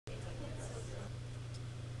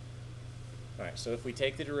All right, so if we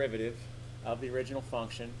take the derivative of the original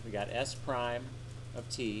function, we got s prime of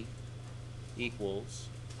t equals,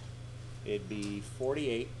 it'd be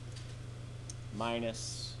 48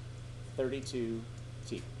 minus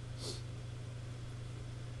 32t.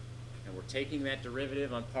 And we're taking that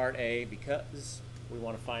derivative on part A because we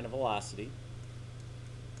want to find a velocity.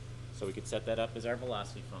 So we could set that up as our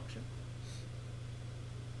velocity function.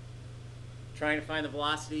 Trying to find the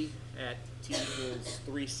velocity at t equals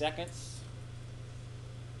 3 seconds.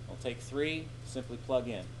 I'll take 3, simply plug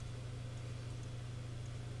in.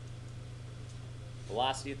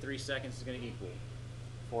 Velocity at 3 seconds is going to equal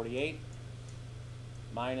 48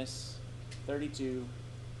 minus 32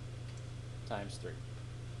 times 3.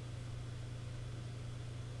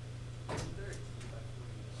 Is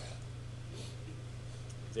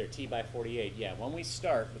there t by 48? Yeah, when we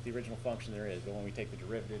start with the original function there is, but when we take the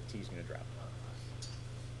derivative, t is going to drop.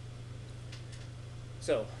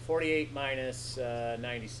 So 48 minus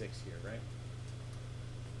 96 here, right?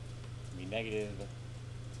 It'll be negative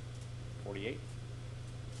 48.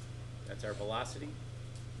 That's our velocity,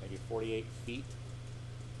 negative 48 feet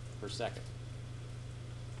per second.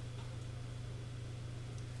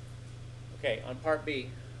 Okay, on part B,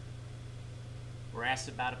 we're asked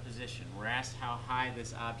about a position. We're asked how high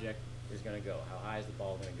this object is going to go. How high is the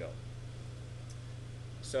ball going to go?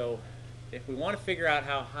 So if we want to figure out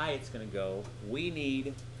how high it's going to go, we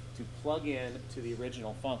need to plug in to the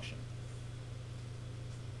original function.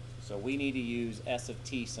 So we need to use s of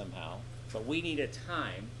t somehow, but we need a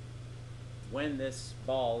time when this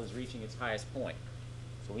ball is reaching its highest point.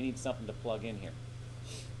 So we need something to plug in here.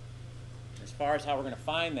 As far as how we're going to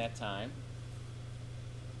find that time,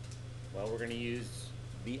 well, we're going to use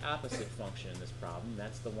the opposite function in this problem.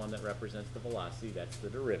 That's the one that represents the velocity. That's the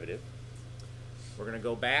derivative. We're going to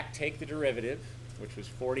go back, take the derivative, which was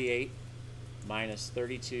 48 minus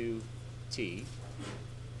 32t,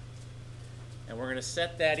 and we're going to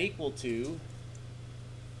set that equal to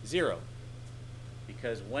 0,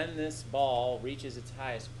 because when this ball reaches its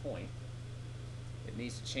highest point, it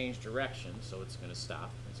needs to change direction, so it's going to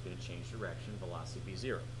stop. It's going to change direction, velocity be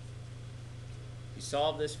 0. If you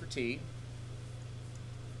solve this for t,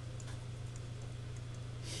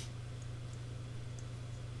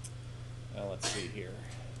 well, let's see here.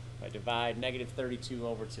 If I divide negative 32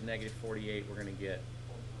 over to negative 48, we're going to get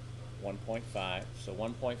 1.5. So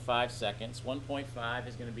 1.5 seconds. 1.5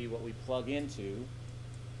 is going to be what we plug into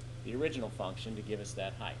the original function to give us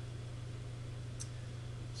that height.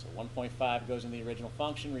 So 1.5 goes in the original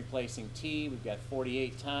function, replacing t. We've got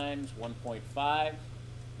 48 times 1.5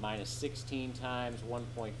 minus 16 times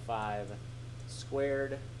 1.5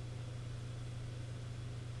 squared.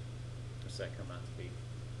 What's that come out to be?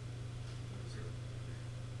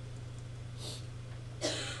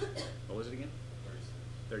 What was it again?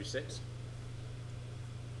 36.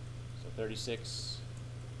 So 36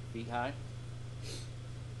 feet high.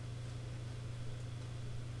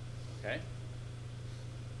 Okay.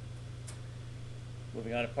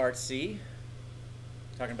 Moving on to part C.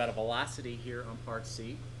 Talking about a velocity here on part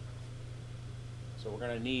C. So we're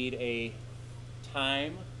going to need a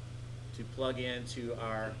time to plug into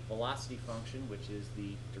our velocity function, which is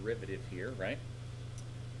the derivative here, right?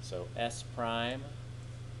 So s prime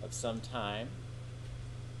of some time.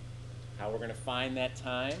 How we're going to find that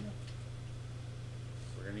time?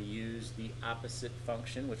 We're going to use the opposite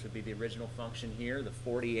function, which would be the original function here, the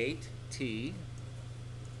 48t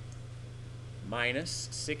minus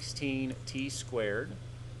 16t squared.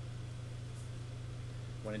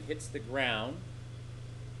 When it hits the ground,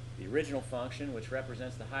 the original function, which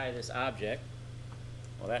represents the height of this object,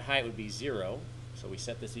 well, that height would be 0, so we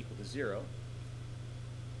set this equal to 0,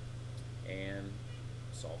 and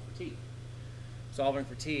solve for t. Solving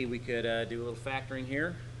for t, we could do a little factoring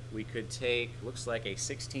here. We could take, looks like a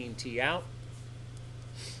 16t out.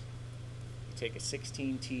 You take a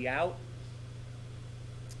 16t out.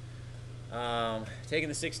 Taking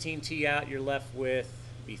the 16t out, you're left with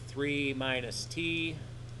be 3 minus t.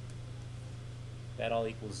 That all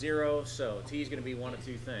equals 0. So t is going to be one of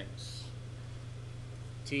two things.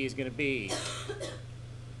 T is going to be,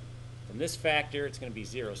 from this factor, it's going to be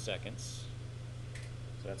 0 seconds.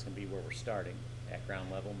 So that's going to be where we're starting. At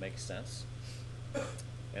ground level, makes sense.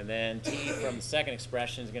 And then t from the second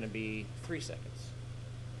expression is going to be 3 seconds.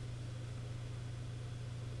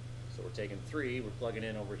 So we're taking 3, we're plugging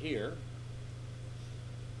in over here.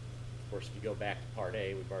 Of course, if you go back to part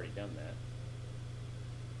A, we've already done that.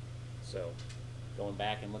 So going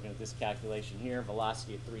back and looking at this calculation here,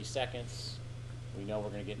 velocity at 3 seconds, we know we're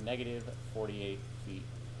going to get negative 48 feet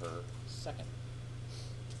per second.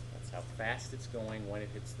 That's how fast it's going when it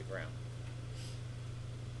hits the ground.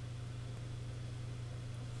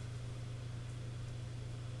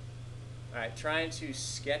 All right, trying to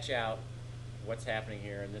sketch out what's happening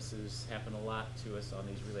here, and this has happened a lot to us on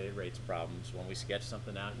these related rates problems. When we sketch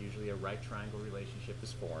something out, usually a right triangle relationship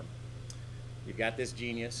is formed. You've got this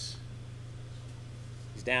genius.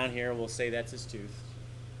 He's down here. We'll say that's his tooth.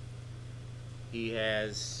 He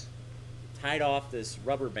has tied off this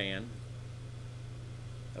rubber band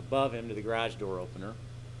above him to the garage door opener,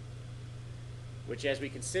 which, as we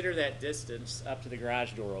consider that distance up to the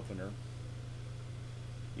garage door opener,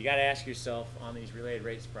 you got to ask yourself on these related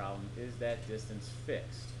rates problem, is that distance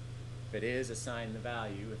fixed? If it is, assign the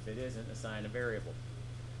value. If it isn't, assign a variable.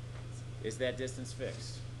 Is that distance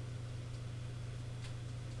fixed?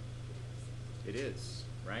 It is,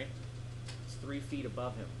 right? It's 3 feet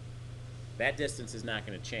above him. That distance is not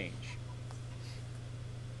going to change.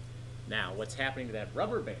 Now, what's happening to that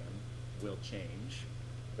rubber band will change,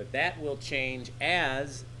 but that will change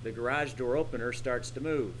as the garage door opener starts to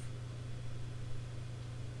move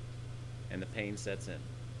and the pain sets in.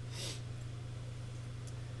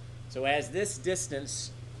 So as this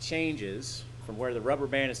distance changes from where the rubber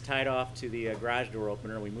band is tied off to the garage door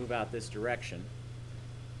opener, we move out this direction,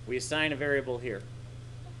 we assign a variable here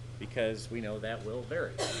because we know that will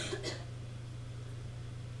vary.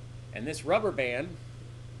 And this rubber band,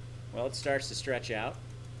 well, it starts to stretch out.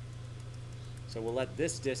 So we'll let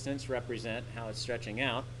this distance represent how it's stretching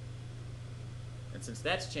out. And since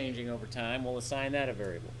that's changing over time, we'll assign that a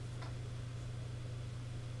variable.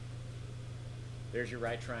 There's your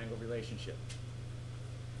right triangle relationship.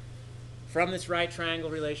 From this right triangle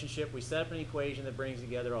relationship, we set up an equation that brings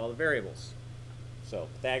together all the variables. So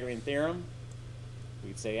Pythagorean theorem, we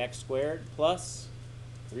could say x squared plus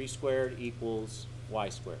 3 squared equals y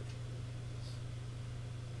squared.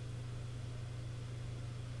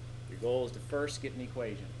 Your goal is to first get an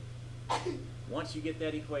equation. Once you get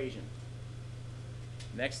that equation,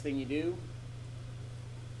 next thing you do,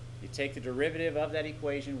 you take the derivative of that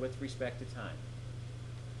equation with respect to time.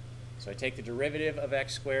 So I take the derivative of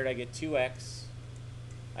x squared, I get 2x.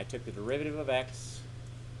 I took the derivative of x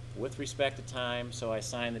with respect to time, so I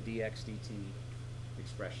assign the dx dt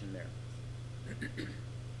expression there.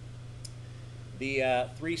 The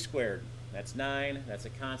 3 squared, that's 9. That's a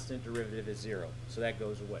constant. Derivative is 0, so that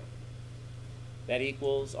goes away. That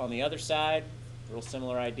equals, on the other side, real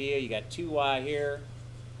similar idea. You got 2y here,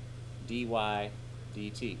 dy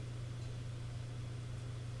dt.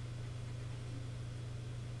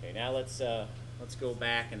 Okay, now let's go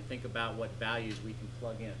back and think about what values we can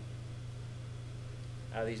plug in.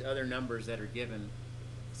 Out of these other numbers that are given,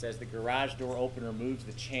 it says the garage door opener moves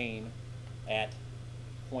the chain at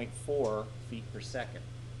 0.4 feet per second.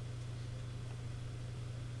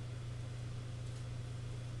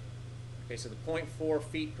 Okay, so the 0.4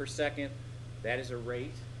 feet per second, that is a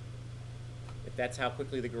rate. If that's how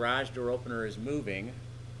quickly the garage door opener is moving,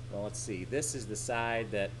 well, let's see. This is the side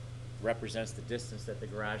that represents the distance that the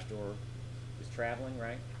garage door is traveling,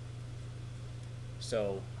 right?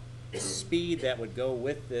 So the speed that would go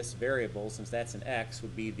with this variable, since that's an x,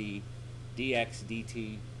 would be the dx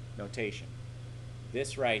dt notation.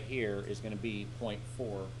 This right here is going to be 0.4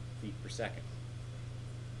 feet per second.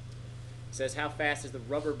 It says how fast is the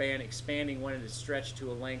rubber band expanding when it is stretched to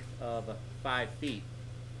a length of 5 feet.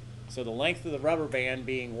 So the length of the rubber band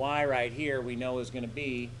being y right here, we know is going to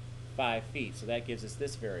be 5 feet. So that gives us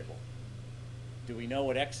this variable. Do we know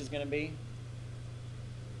what x is going to be?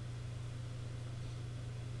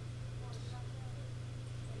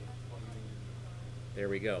 There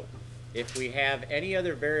we go. If we have any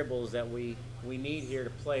other variables that we need here to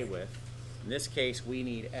play with, in this case we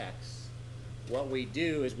need x, what we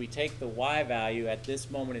do is we take the y value at this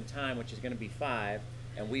moment in time, which is going to be 5,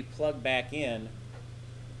 and we plug back in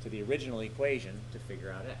to the original equation to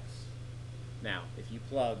figure out x. Now, if you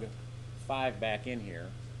plug 5 back in here,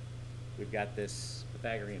 we've got this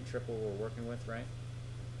Pythagorean triple we're working with, right?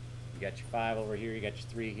 You got your 5 over here, you got your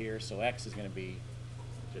 3 here, so x is going to be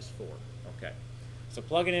just 4. Okay. So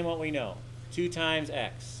plugging in what we know. 2 times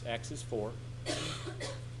x. X is 4.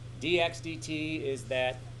 dx dt is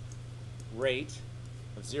that rate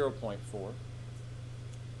of 0.4.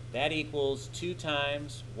 That equals 2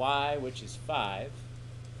 times y, which is 5.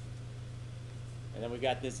 And then we've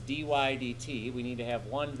got this dy dt. We need to have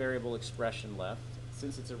one variable expression left.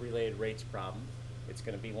 Since it's a related rates problem, it's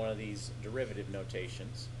going to be one of these derivative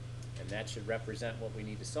notations. And that should represent what we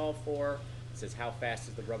need to solve for. It says how fast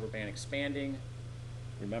is the rubber band expanding.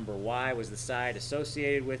 Remember, y was the side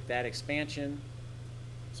associated with that expansion,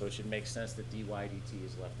 so it should make sense that dy dt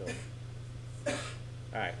is left over.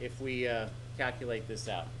 All right, if we calculate this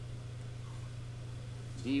out,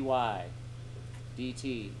 dy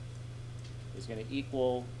dt is going to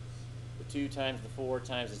equal the 2 times the 4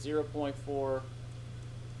 times the 0.4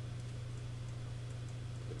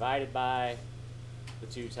 divided by the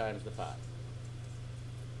 2 times the 5.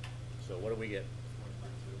 So what do we get?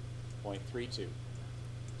 0.32.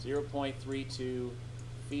 0.32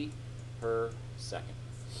 feet per second.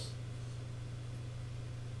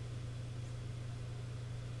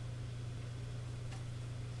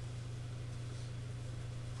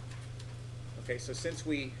 Okay, so since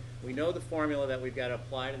we know the formula that we've got to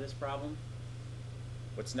apply to this problem,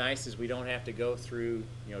 what's nice is we don't have to go through,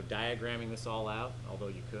 diagramming this all out, although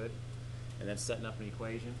you could, and then setting up an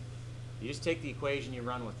equation. You just take the equation, you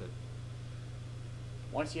run with it.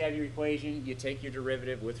 Once you have your equation, you take your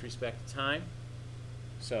derivative with respect to time.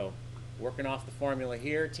 So, working off the formula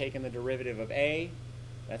here, taking the derivative of a,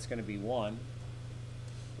 that's going to be 1.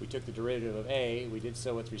 We took the derivative of a, we did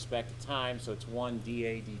so with respect to time, so it's 1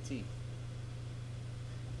 dA dt.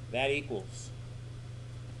 That equals,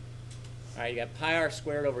 all right, you got pi r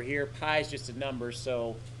squared over here. Pi is just a number,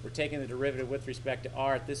 so we're taking the derivative with respect to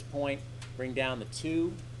r at this point. Bring down the 2.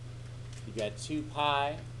 You got 2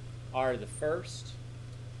 pi r to the first.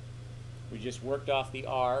 We just worked off the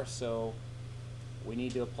r, so we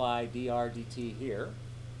need to apply dr dt here.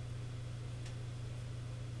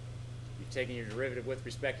 You've taken your derivative with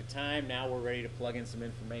respect to time. Now we're ready to plug in some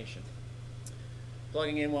information.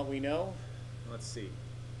 Plugging in what we know, let's see.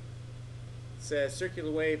 It says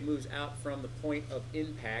circular wave moves out from the point of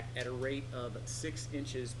impact at a rate of 6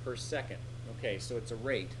 inches per second. Okay, so it's a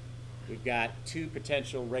rate. We've got 2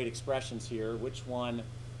 potential rate expressions here. Which one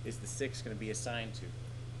is the 6 going to be assigned to?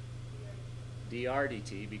 dr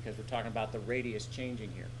dt, because we're talking about the radius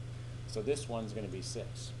changing here. So this one's going to be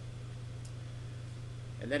 6.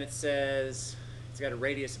 And then it says it's got a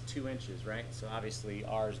radius of 2 inches, right? So obviously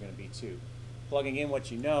r is going to be 2. Plugging in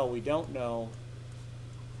what you know, we don't know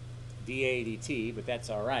dA dt, but that's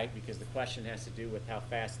all right because the question has to do with how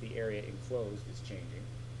fast the area enclosed is changing.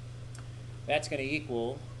 That's going to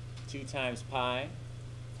equal 2 times pi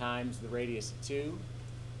times the radius of 2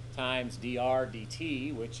 times dr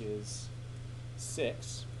dt, which is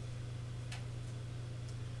 6.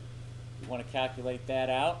 If you want to calculate that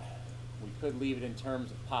out, we could leave it in terms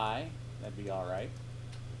of pi. That'd be all right.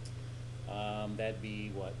 That'd be,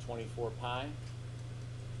 what, 24 pi?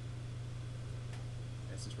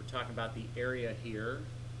 And since we're talking about the area here,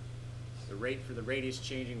 the rate for the radius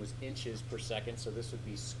changing was inches per second, so this would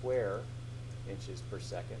be square inches per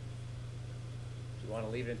second. If you want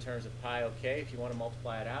to leave it in terms of pi, okay. If you want to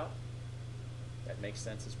multiply it out, that makes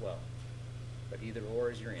sense as well. But either or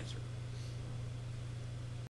is your answer.